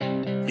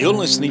You're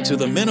listening to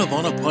the Men of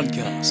Honor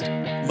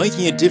podcast,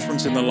 making a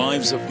difference in the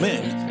lives of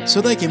men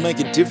so they can make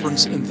a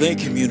difference in their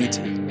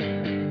community.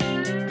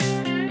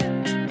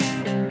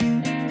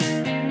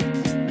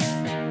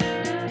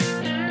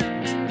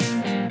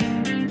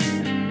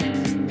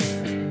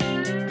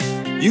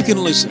 You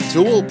can listen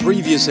to all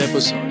previous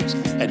episodes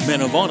at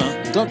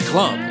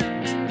menofhonor.club.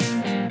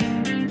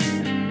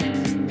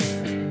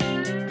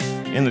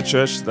 In the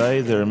church today,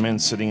 there are men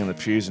sitting in the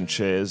pews and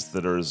chairs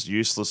that are as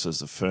useless as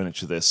the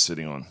furniture they're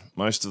sitting on.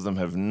 Most of them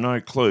have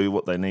no clue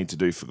what they need to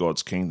do for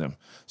God's kingdom.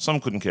 Some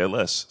couldn't care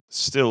less.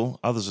 Still,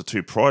 others are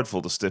too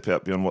prideful to step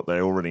out beyond what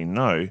they already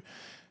know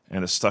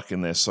and are stuck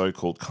in their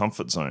so-called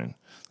comfort zone.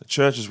 The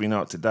church as we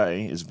know it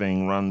today is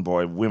being run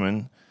by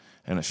women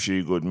and a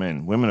few good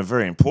men. Women are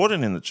very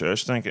important in the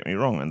church, don't get me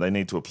wrong, and they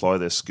need to apply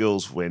their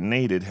skills where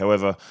needed.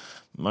 However,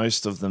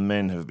 most of the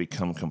men have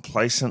become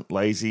complacent,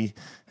 lazy,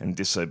 and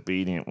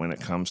disobedient when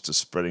it comes to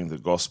spreading the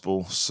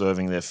gospel,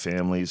 serving their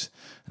families,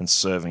 and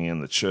serving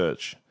in the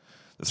church.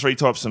 The three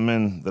types of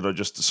men that I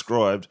just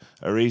described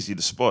are easy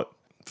to spot.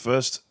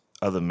 First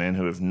are the men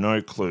who have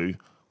no clue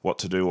what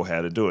to do or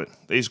how to do it.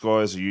 These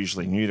guys are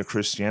usually new to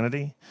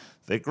Christianity.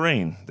 They're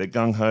green, they're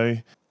gung-ho,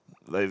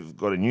 they've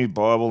got a new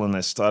Bible and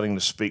they're starting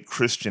to speak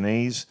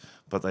Christianese,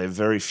 but they have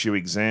very few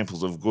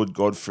examples of good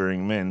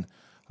God-fearing men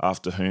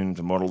after whom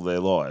to model their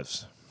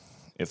lives.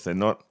 If they're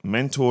not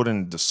mentored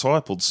and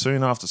discipled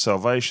soon after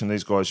salvation,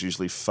 these guys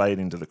usually fade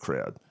into the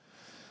crowd.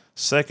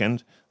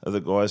 Second are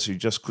the guys who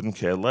just couldn't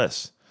care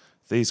less.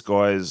 These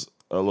guys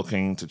are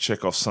looking to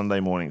check off Sunday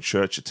morning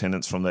church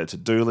attendance from their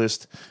to-do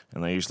list,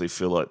 and they usually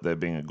feel like they're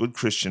being a good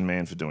Christian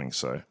man for doing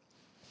so.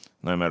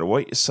 No matter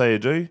what you say or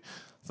do,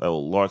 they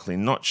will likely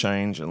not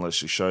change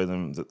unless you show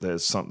them that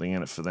there's something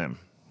in it for them.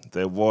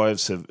 Their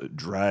wives have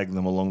dragged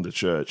them along to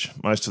church.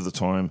 Most of the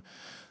time,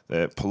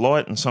 they're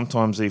polite and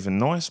sometimes even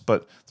nice,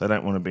 but they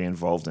don't want to be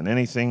involved in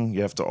anything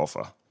you have to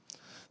offer.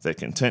 They're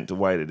content to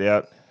wait it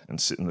out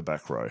and sit in the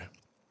back row.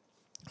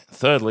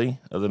 Thirdly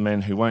are the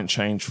men who won't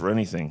change for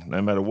anything,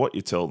 no matter what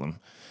you tell them.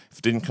 If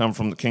it didn't come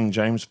from the King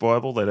James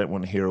Bible, they don't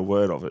want to hear a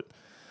word of it.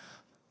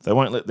 They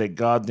won't let their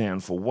guard down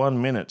for 1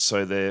 minute,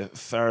 so their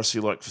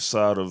Pharisee-like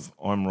facade of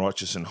I'm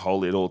righteous and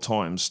holy at all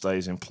times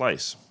stays in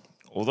place.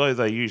 Although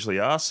they usually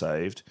are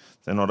saved,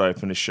 they're not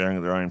open to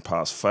sharing their own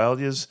past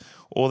failures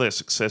or their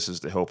successes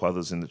to help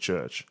others in the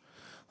church.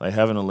 They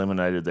haven't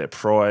eliminated their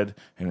pride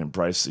and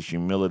embraced the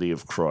humility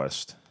of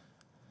Christ.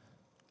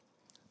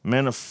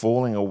 Men are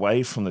falling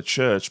away from the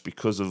church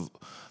because of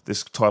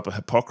this type of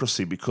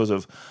hypocrisy, because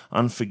of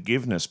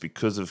unforgiveness,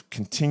 because of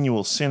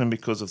continual sin, and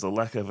because of the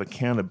lack of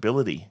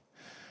accountability.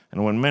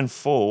 And when men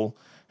fall,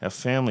 our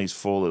families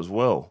fall as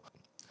well.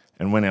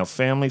 And when our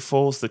family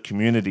falls, the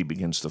community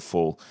begins to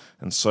fall,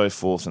 and so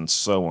forth and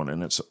so on,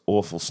 and it's an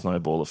awful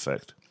snowball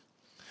effect.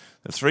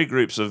 The three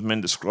groups of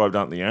men described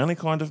aren't the only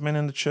kind of men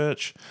in the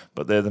church,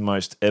 but they're the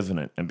most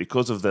evident, and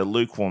because of their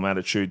lukewarm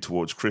attitude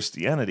towards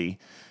Christianity,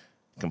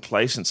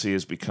 complacency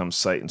has become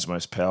Satan's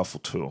most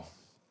powerful tool.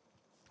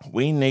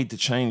 We need to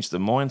change the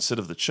mindset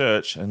of the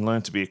church and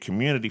learn to be a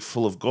community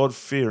full of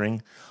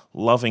God-fearing,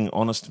 loving,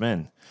 honest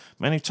men.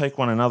 Men who take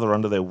one another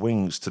under their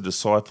wings to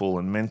disciple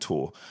and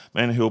mentor.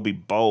 Men who will be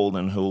bold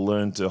and who will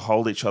learn to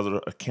hold each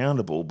other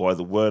accountable by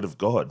the word of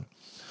God.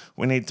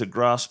 We need to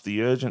grasp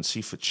the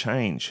urgency for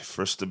change,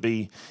 for us to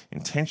be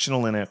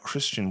intentional in our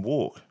Christian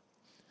walk.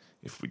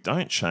 If we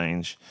don't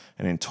change,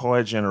 an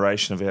entire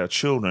generation of our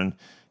children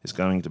is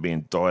going to be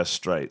in dire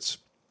straits.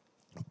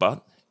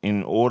 But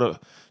in order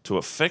to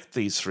affect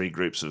these three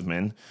groups of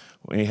men,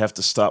 we have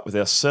to start with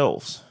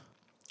ourselves.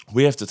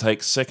 We have to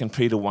take 2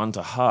 Peter 1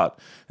 to heart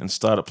and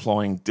start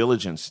applying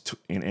diligence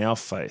in our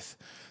faith.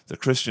 The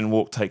Christian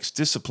walk takes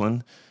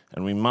discipline,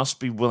 and we must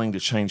be willing to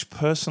change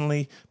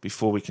personally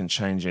before we can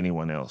change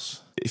anyone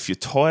else. If you're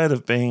tired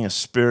of being a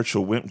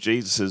spiritual wimp,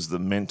 Jesus is the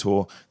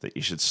mentor that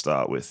you should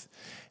start with.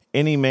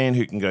 Any man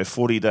who can go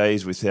 40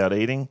 days without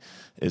eating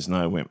is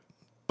no wimp.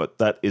 But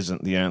that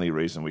isn't the only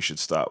reason we should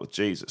start with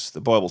Jesus.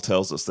 The Bible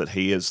tells us that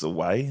he is the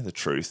way, the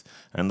truth,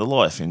 and the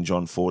life in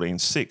John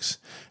 14:6.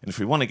 And if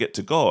we want to get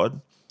to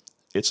God,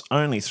 it's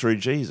only through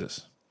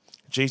Jesus.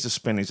 Jesus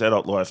spent his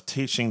adult life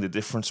teaching the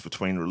difference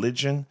between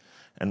religion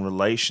and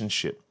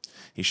relationship.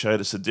 He showed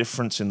us the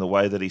difference in the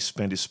way that he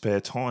spent his spare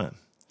time.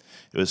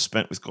 It was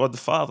spent with God the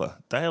Father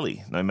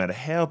daily. No matter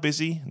how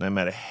busy, no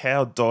matter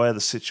how dire the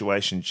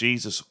situation,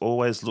 Jesus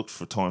always looked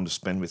for time to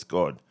spend with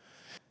God.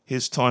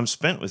 His time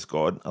spent with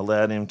God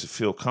allowed him to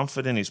feel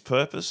comfort in his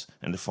purpose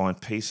and to find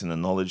peace in the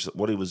knowledge that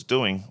what he was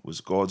doing was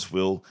God's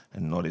will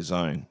and not his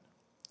own.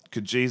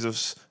 Could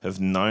Jesus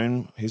have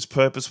known his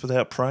purpose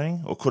without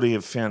praying? Or could he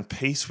have found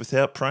peace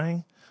without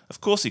praying?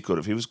 Of course he could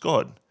have. He was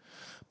God.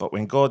 But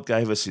when God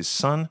gave us his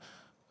Son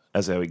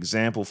as our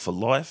example for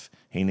life,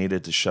 he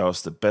needed to show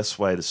us the best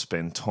way to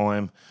spend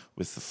time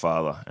with the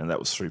Father, and that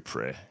was through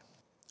prayer.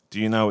 Do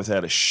you know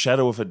without a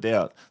shadow of a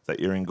doubt that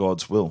you're in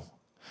God's will?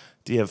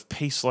 Do you have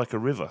peace like a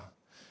river?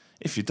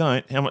 If you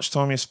don't, how much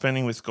time are you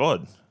spending with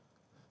God?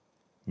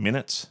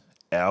 Minutes?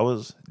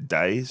 hours,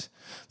 days.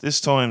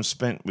 This time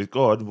spent with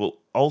God will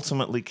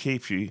ultimately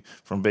keep you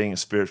from being a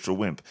spiritual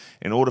wimp.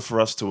 In order for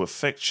us to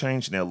effect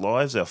change in our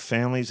lives, our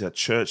families, our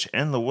church,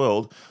 and the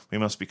world, we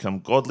must become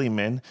godly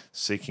men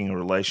seeking a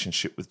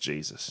relationship with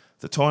Jesus.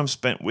 The time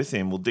spent with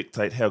Him will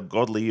dictate how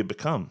godly you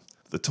become.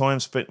 The time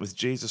spent with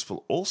Jesus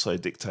will also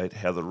dictate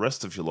how the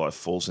rest of your life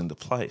falls into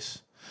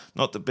place.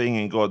 Not that being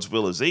in God's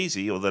will is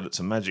easy or that it's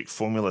a magic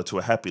formula to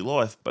a happy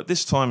life, but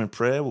this time in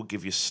prayer will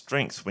give you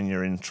strength when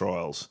you're in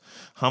trials,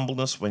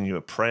 humbleness when you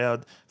are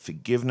proud,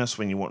 forgiveness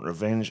when you want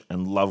revenge,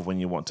 and love when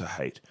you want to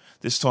hate.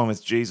 This time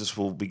with Jesus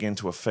will begin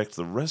to affect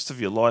the rest of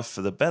your life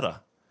for the better,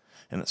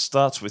 and it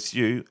starts with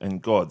you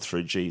and God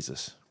through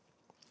Jesus.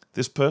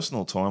 This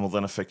personal time will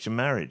then affect your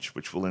marriage,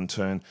 which will in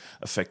turn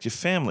affect your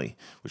family,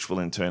 which will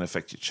in turn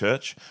affect your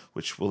church,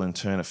 which will in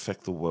turn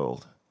affect the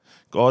world.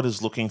 God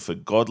is looking for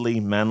godly,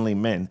 manly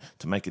men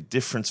to make a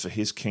difference for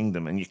His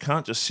kingdom, and you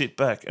can't just sit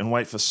back and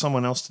wait for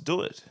someone else to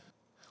do it.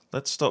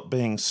 Let's stop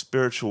being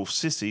spiritual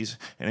sissies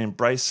and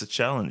embrace the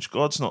challenge.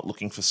 God's not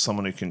looking for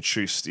someone who can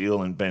chew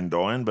steel and bend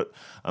iron, but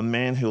a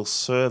man who'll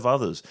serve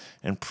others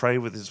and pray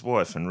with his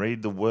wife and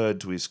read the word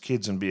to his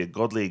kids and be a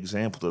godly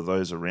example to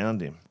those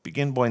around him.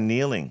 Begin by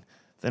kneeling,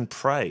 then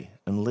pray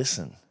and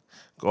listen.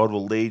 God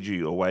will lead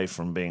you away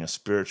from being a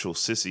spiritual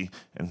sissy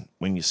and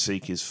when you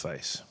seek His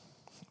face.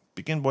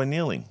 Begin by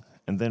kneeling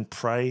and then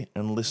pray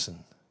and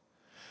listen.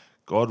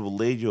 God will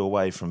lead you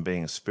away from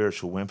being a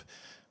spiritual wimp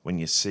when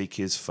you seek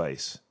His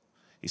face.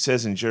 He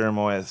says in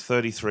Jeremiah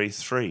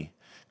 33:3,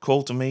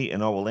 "Call to me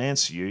and I will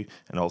answer you,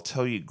 and I'll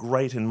tell you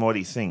great and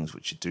mighty things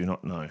which you do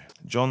not know."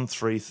 John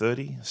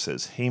 3:30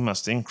 says, "He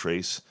must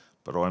increase,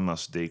 but I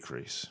must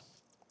decrease."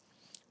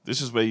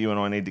 This is where you and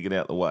I need to get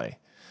out the way.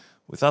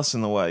 With us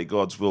in the way,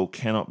 God's will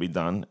cannot be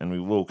done, and we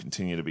will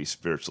continue to be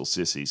spiritual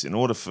sissies. In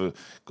order for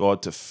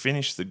God to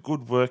finish the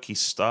good work He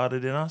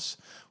started in us,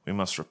 we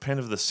must repent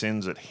of the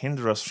sins that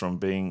hinder us from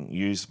being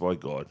used by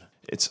God.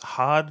 It's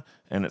hard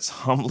and it's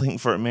humbling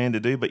for a man to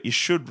do, but you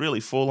should really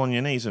fall on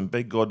your knees and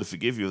beg God to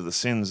forgive you of the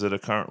sins that are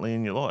currently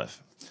in your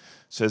life. It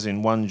says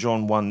in 1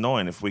 John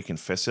 1:9, if we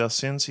confess our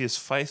sins, He is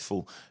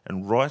faithful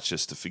and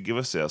righteous to forgive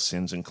us our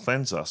sins and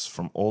cleanse us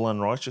from all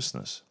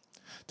unrighteousness.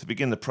 To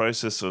begin the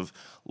process of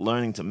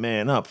learning to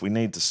man up, we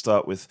need to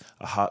start with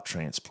a heart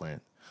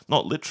transplant.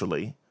 Not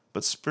literally,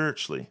 but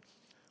spiritually.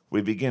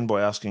 We begin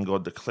by asking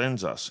God to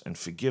cleanse us and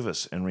forgive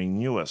us and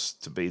renew us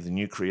to be the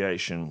new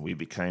creation we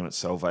became at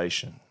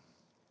salvation.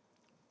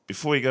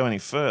 Before you go any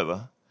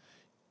further,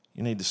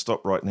 you need to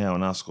stop right now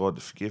and ask God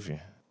to forgive you.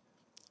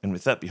 And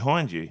with that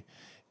behind you,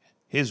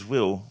 His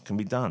will can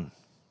be done.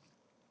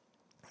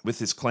 With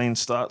this clean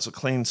starts a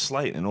clean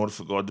slate in order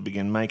for God to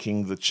begin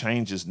making the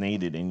changes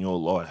needed in your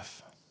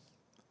life.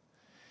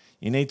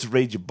 You need to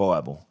read your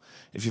Bible.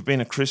 If you've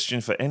been a Christian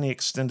for any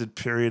extended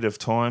period of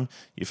time,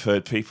 you've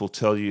heard people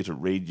tell you to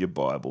read your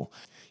Bible.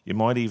 You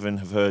might even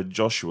have heard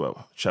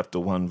Joshua chapter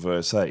 1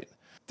 verse 8.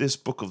 This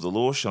book of the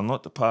law shall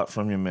not depart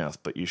from your mouth,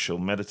 but you shall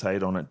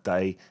meditate on it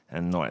day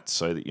and night,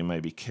 so that you may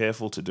be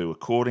careful to do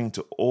according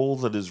to all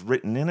that is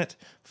written in it,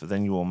 for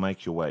then you will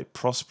make your way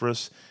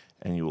prosperous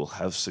and you will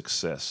have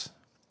success.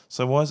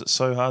 So why is it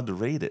so hard to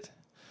read it?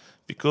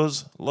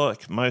 Because,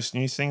 like most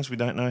new things, we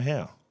don't know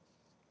how.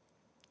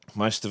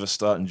 Most of us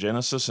start in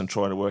Genesis and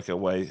try to work our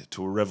way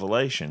to a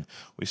Revelation.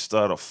 We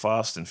start off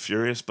fast and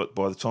furious, but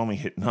by the time we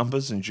hit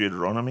Numbers and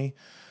Deuteronomy,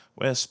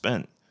 we're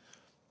spent.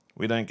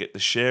 We don't get to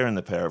share in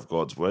the power of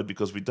God's word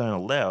because we don't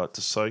allow it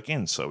to soak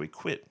in, so we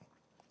quit.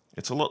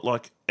 It's a lot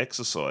like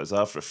exercise.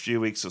 After a few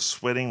weeks of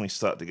sweating, we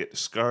start to get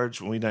discouraged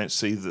when we don't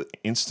see the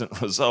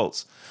instant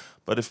results.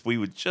 But if we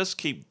would just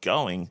keep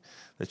going,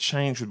 the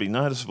change would be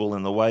noticeable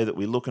in the way that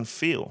we look and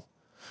feel.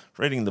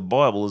 Reading the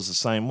Bible is the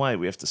same way.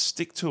 We have to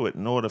stick to it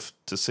in order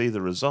to see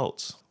the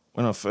results.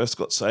 When I first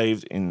got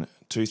saved in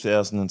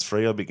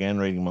 2003, I began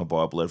reading my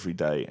Bible every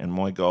day, and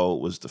my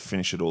goal was to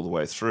finish it all the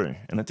way through.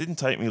 And it didn't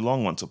take me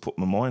long once I put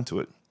my mind to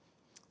it.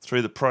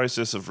 Through the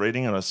process of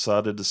reading it, I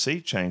started to see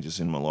changes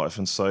in my life,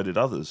 and so did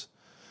others.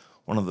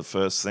 One of the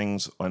first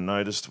things I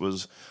noticed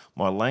was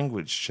my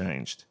language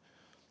changed.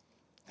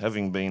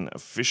 Having been a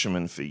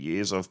fisherman for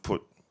years, I've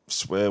put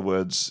swear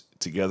words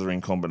together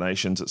in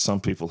combinations that some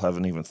people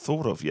haven't even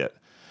thought of yet.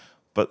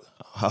 But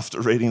after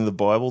reading the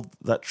Bible,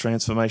 that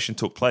transformation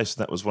took place.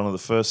 That was one of the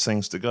first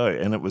things to go,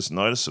 and it was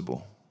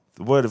noticeable.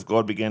 The Word of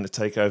God began to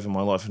take over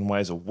my life in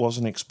ways I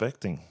wasn't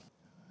expecting.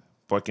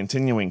 By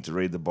continuing to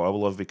read the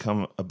Bible, I've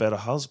become a better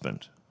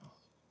husband.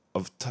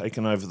 I've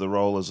taken over the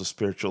role as a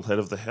spiritual head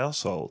of the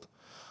household.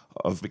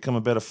 I've become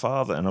a better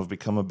father, and I've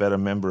become a better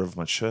member of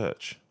my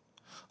church.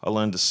 I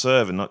learned to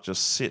serve and not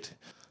just sit.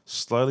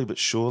 Slowly but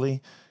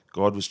surely,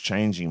 God was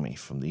changing me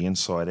from the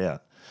inside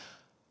out.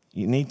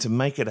 You need to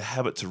make it a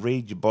habit to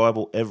read your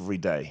Bible every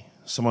day.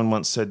 Someone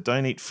once said,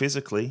 don't eat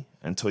physically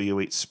until you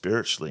eat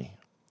spiritually.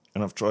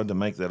 And I've tried to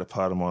make that a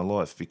part of my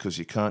life because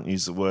you can't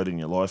use the word in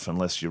your life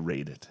unless you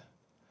read it.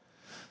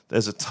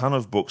 There's a ton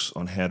of books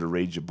on how to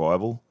read your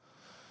Bible,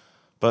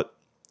 but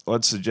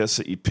I'd suggest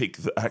that you pick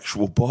the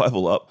actual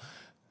Bible up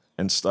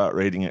and start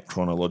reading it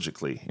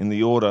chronologically, in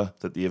the order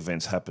that the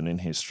events happen in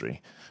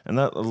history. And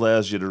that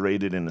allows you to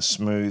read it in a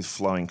smooth,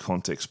 flowing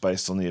context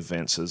based on the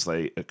events as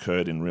they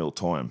occurred in real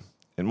time.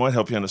 It might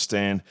help you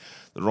understand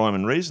the rhyme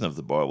and reason of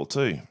the Bible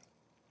too.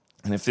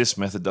 And if this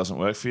method doesn't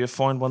work for you,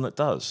 find one that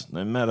does.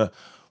 No matter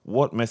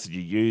what method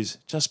you use,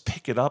 just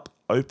pick it up,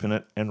 open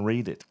it, and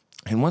read it.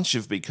 And once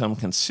you've become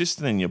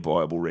consistent in your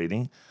Bible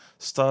reading,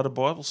 start a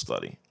Bible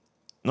study.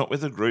 Not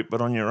with a group, but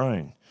on your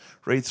own.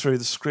 Read through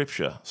the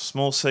scripture,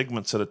 small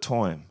segments at a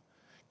time.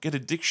 Get a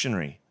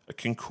dictionary, a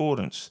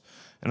concordance,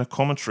 and a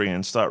commentary,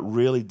 and start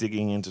really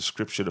digging into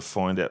scripture to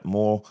find out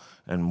more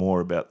and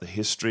more about the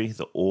history,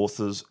 the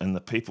authors, and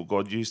the people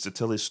God used to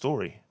tell his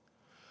story.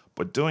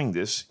 By doing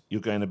this,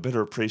 you'll gain a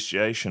better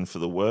appreciation for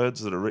the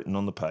words that are written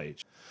on the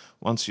page.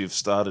 Once you've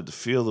started to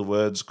feel the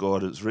words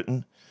God has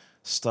written,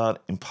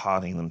 start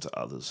imparting them to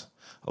others.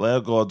 Allow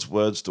God's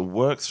words to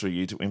work through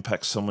you to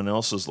impact someone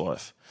else's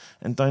life.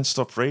 And don't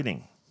stop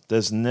reading.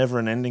 There's never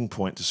an ending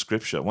point to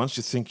Scripture. Once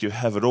you think you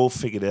have it all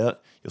figured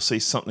out, you'll see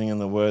something in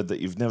the Word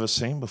that you've never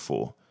seen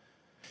before.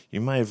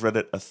 You may have read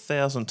it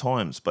 1,000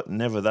 times, but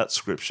never that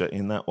Scripture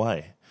in that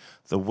way.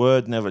 The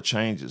Word never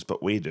changes,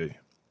 but we do.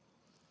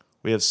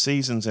 We have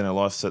seasons in our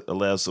life that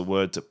allows the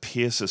Word to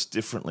pierce us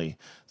differently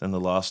than the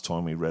last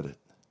time we read it.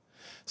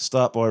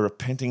 Start by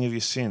repenting of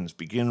your sins.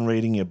 Begin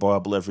reading your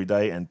Bible every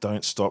day and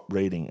don't stop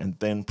reading, and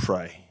then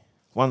pray.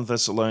 1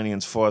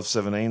 Thessalonians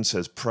 5:17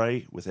 says,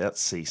 "Pray without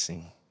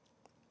ceasing."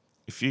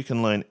 If you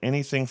can learn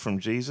anything from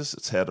Jesus,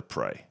 it's how to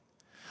pray.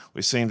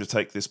 We seem to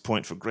take this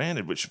point for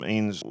granted, which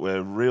means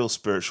we're real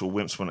spiritual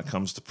wimps when it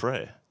comes to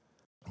prayer.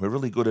 We're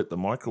really good at the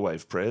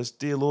microwave prayers.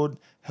 Dear Lord,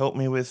 help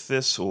me with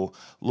this, or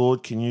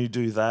Lord, can you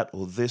do that,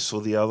 or this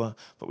or the other?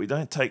 But we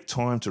don't take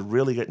time to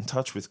really get in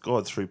touch with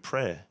God through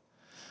prayer.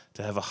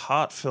 To have a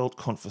heartfelt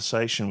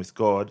conversation with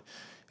God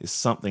is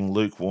something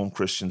lukewarm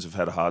Christians have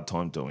had a hard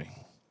time doing.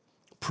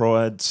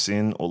 Pride,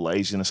 sin, or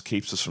laziness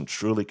keeps us from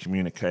truly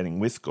communicating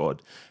with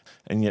God,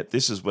 and yet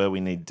this is where we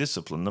need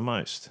discipline the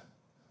most.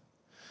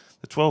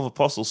 The 12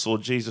 apostles saw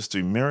Jesus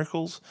do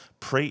miracles,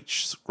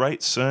 preach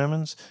great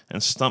sermons,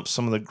 and stump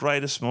some of the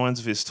greatest minds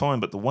of his time,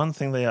 but the one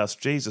thing they asked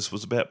Jesus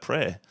was about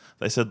prayer.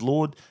 They said,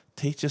 "Lord,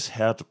 teach us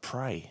how to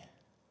pray."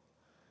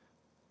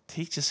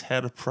 Teach us how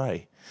to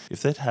pray.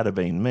 If that had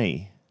been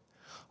me,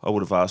 I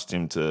would have asked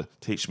him to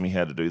teach me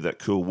how to do that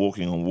cool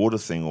walking on water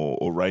thing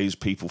or raise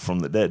people from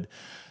the dead.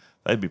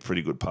 They'd be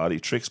pretty good party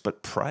tricks,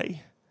 but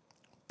pray?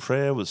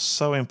 Prayer was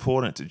so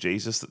important to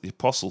Jesus that the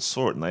apostles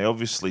saw it, and they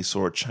obviously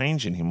saw a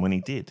change in him when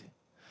he did.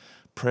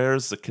 Prayer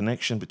is the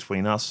connection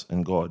between us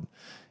and God.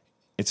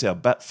 It's our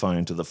bat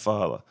phone to the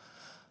Father.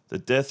 The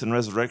death and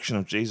resurrection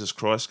of Jesus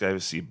Christ gave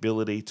us the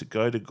ability to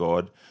go to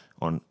God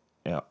on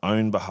our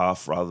own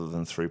behalf rather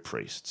than through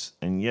priests.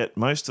 And yet,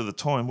 most of the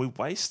time, we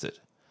waste it.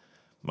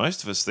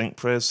 Most of us think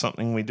prayer is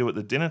something we do at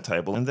the dinner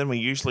table, and then we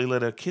usually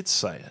let our kids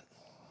say it.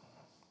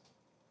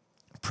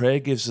 Prayer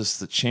gives us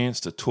the chance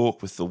to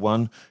talk with the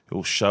one who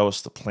will show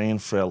us the plan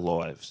for our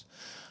lives.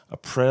 A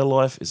prayer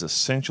life is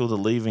essential to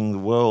leaving the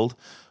world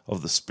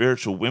of the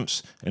spiritual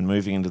wimps and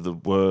moving into the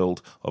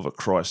world of a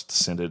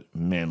Christ-centered,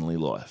 manly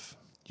life.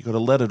 You've got to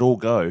let it all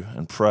go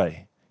and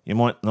pray. You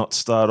might not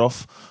start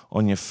off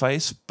on your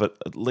face, but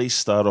at least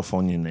start off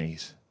on your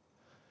knees.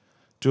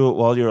 Do it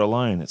while you're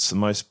alone. It's the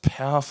most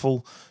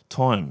powerful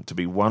time to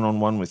be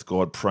one-on-one with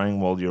God, praying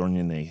while you're on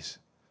your knees.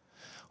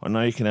 I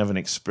know you can have an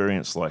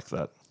experience like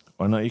that.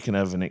 I know you can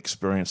have an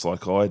experience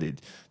like I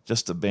did.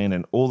 Just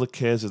abandon all the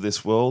cares of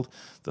this world,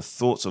 the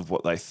thoughts of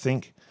what they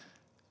think,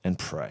 and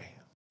pray.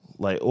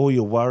 Lay all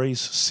your worries,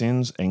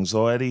 sins,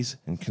 anxieties,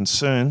 and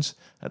concerns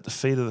at the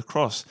feet of the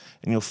cross,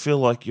 and you'll feel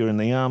like you're in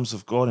the arms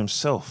of God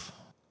himself.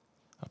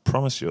 I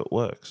promise you it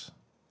works.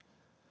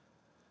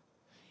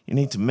 You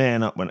need to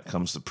man up when it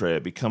comes to prayer.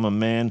 Become a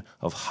man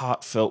of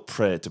heartfelt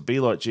prayer. To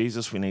be like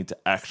Jesus, we need to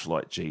act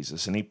like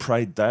Jesus. And he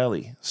prayed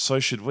daily. So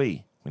should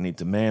we. We need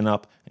to man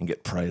up and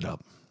get prayed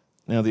up.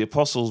 Now the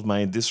apostles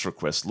made this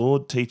request,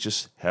 "Lord, teach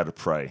us how to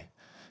pray."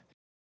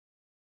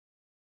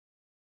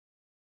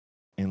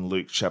 In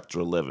Luke chapter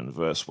 11,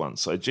 verse 1.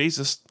 So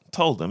Jesus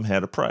told them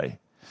how to pray.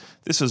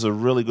 This is a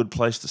really good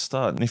place to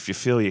start. And if you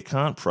feel you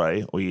can't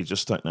pray or you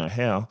just don't know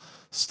how,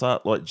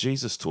 start like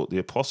Jesus taught the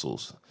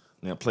apostles.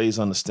 Now, please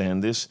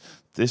understand this.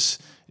 This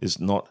is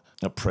not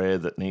a prayer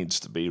that needs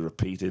to be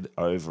repeated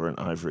over and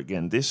over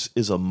again. This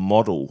is a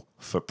model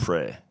for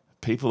prayer.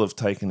 People have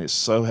taken this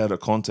so out of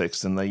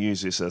context and they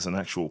use this as an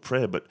actual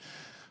prayer, but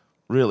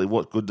really,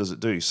 what good does it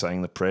do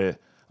saying the prayer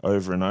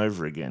over and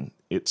over again?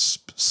 It's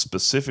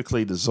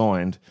specifically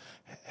designed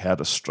how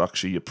to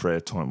structure your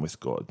prayer time with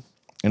God.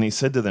 And he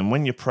said to them,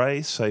 when you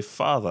pray, say,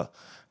 "Father,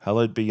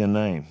 hallowed be your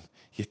name.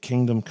 Your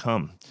kingdom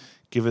come.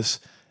 Give us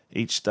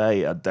each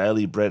day our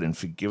daily bread and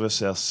forgive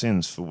us our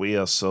sins, for we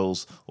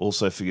ourselves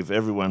also forgive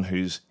everyone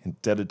who's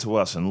indebted to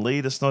us. And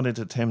lead us not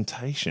into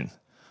temptation,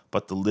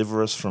 but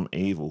deliver us from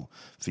evil.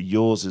 For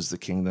yours is the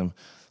kingdom,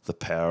 the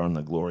power, and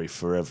the glory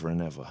forever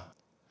and ever."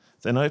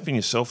 then open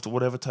yourself to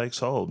whatever takes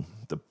hold.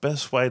 The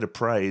best way to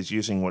pray is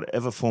using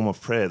whatever form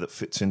of prayer that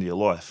fits into your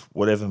life,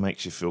 whatever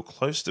makes you feel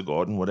close to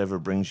God and whatever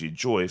brings you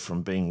joy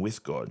from being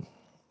with God.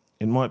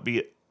 It might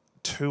be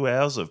 2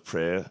 hours of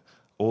prayer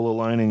all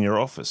alone in your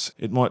office.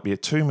 It might be a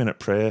 2-minute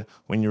prayer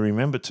when you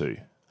remember to.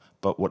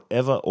 But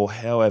whatever or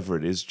however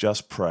it is,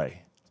 just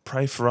pray.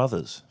 Pray for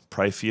others.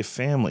 Pray for your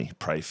family.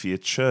 Pray for your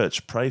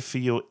church. Pray for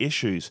your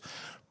issues.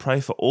 Pray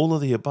for all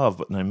of the above,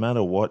 but no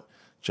matter what,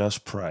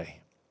 just pray.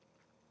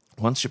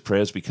 Once your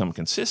prayers become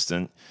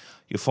consistent,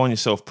 you'll find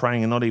yourself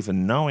praying and not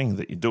even knowing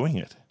that you're doing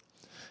it.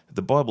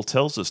 The Bible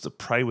tells us to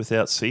pray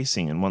without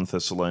ceasing in 1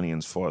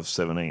 Thessalonians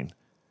 5:17.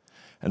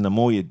 And the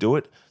more you do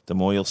it, the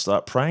more you'll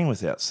start praying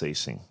without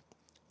ceasing.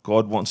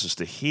 God wants us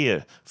to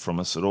hear from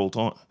us at all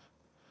times.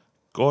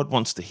 God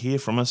wants to hear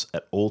from us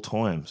at all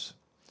times.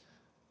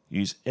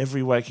 Use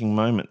every waking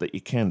moment that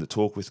you can to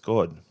talk with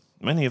God.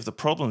 Many of the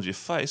problems you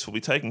face will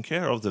be taken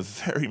care of the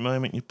very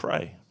moment you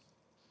pray.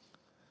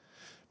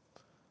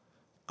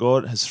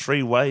 God has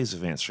 3 ways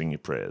of answering your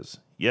prayers: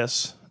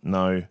 yes,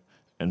 no,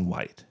 and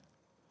wait.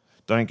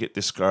 Don't get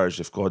discouraged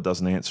if God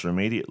doesn't answer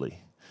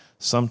immediately.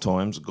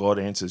 Sometimes God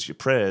answers your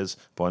prayers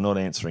by not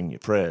answering your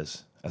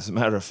prayers. As a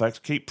matter of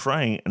fact, keep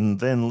praying and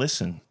then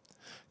listen.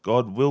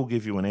 God will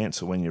give you an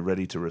answer when you're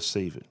ready to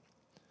receive it.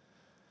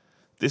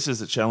 This is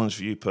the challenge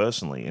for you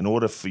personally. In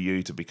order for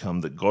you to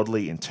become the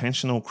godly,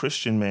 intentional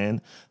Christian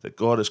man that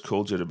God has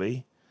called you to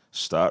be,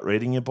 start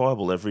reading your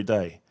Bible every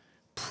day.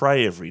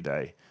 Pray every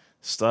day.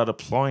 Start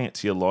applying it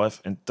to your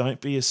life and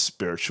don't be a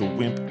spiritual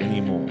wimp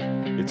anymore.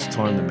 It's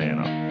time to man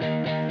up.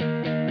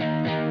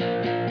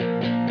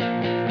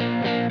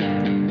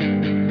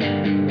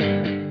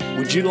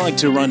 Would you like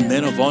to run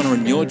Men of Honor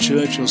in your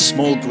church or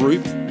small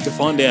group? To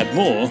find out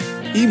more,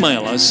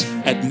 email us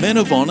at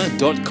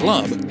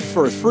menofhonor.club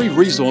for a free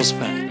resource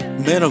pack.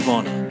 Men of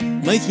Honor,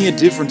 making a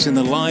difference in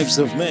the lives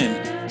of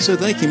men so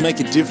they can make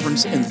a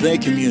difference in their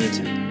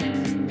community.